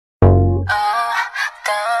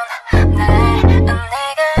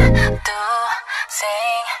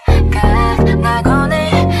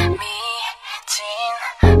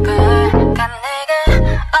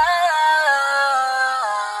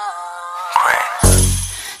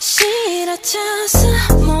지쳤어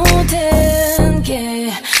모든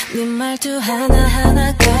게 네 말투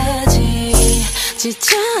하나하나까지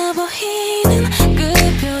지쳐 보이는 그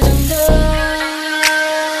표정도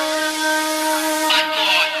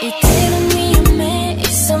이틀은 위험해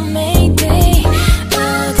있어 Mayday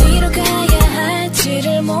어디로 가야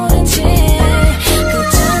할지를 모른 채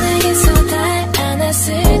그저 내게서 달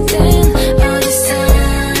안았을 땐 All this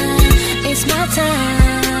time it's my time.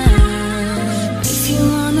 If you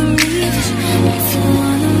wanna leave, if you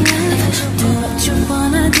wanna run, do what you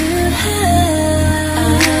wanna do.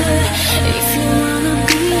 If you wanna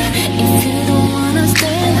be, if you don't wanna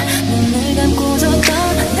stand, 눈을 감고서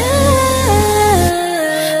떠나.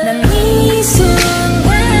 난 이 순간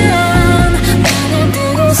눈을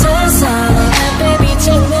뜨고 서서 내 앞에 빛을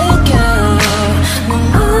느껴.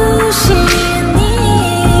 눈부신 이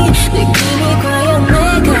느낌이 과연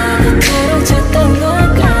내가 그토록 찾던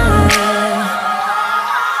걸까?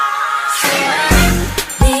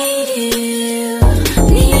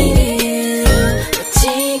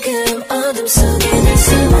 지금 어둠 속에 날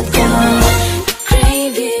숨었고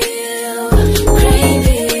Crave you, crave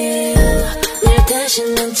you 날 다시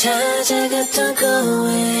난 찾아갔던 그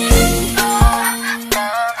way 어떤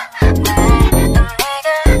날 내가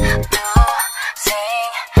또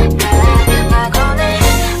생각하곤 해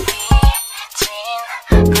미친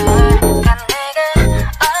걸까 내가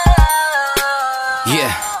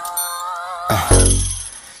Yeah.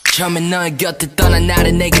 처음에 너의 곁에 떠난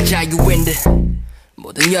나를 내게 자유인 듯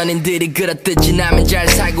모든 연인들이 그렇듯이 나면 잘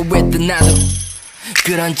살고 있던 나도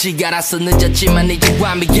그런지 알았어 늦었지만 이제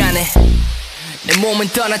완벽하네 내 몸은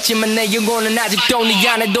떠났지만 내 영혼은 아직도 네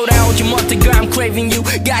안에 돌아오지 못해 Girl I'm craving you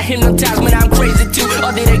Got hypnotized when I'm crazy too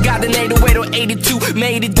어디를 가든 808 82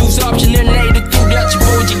 매일이 두 수 없이 늘 내일을 뚜렷이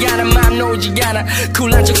보이지 않아 맘 놓이지 않아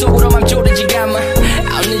쿨한 척 속으로 맘 졸이지 않아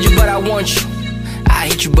I need you but I want you I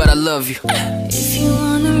hate you but I love you If you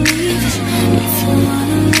wanna leave, if you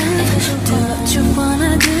wanna run, do what you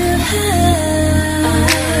wanna do.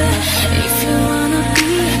 If you wanna be,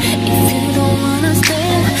 if you don't wanna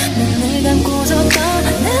stand, 눈을 감고서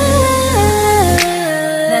떠나.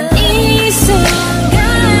 난 이 순간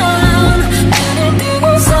눈을 뜨고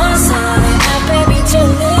서서 내 앞에 빛을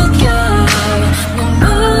느껴.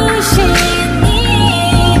 눈부신 이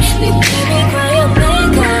느낌이 과연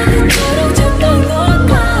내가 그토록 찾던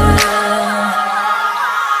걸까?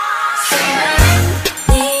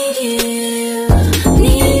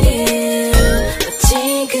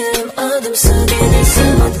 지금 어둠 속에 날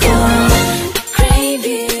숨었고 Crave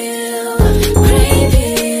you, crave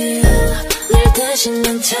you 날 다시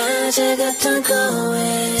난 찾아갔던 그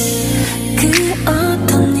way 그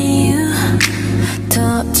어떤 이유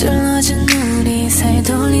더 줄어진 우리 사이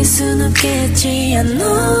돌릴 순 없겠지 I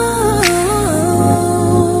know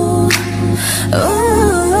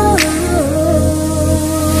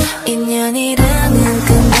인연이라는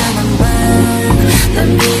끝나는 말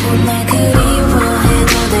남기고 날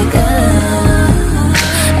그리워해도 될까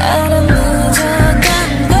알아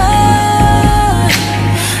늦어간 걸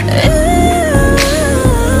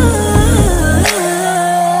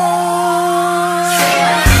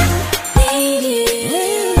Need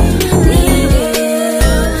you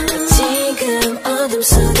지금 어둠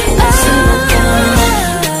속에 날 숨었고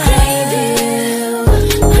Crave you,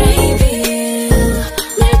 crave you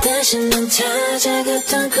날 다시 난 찾아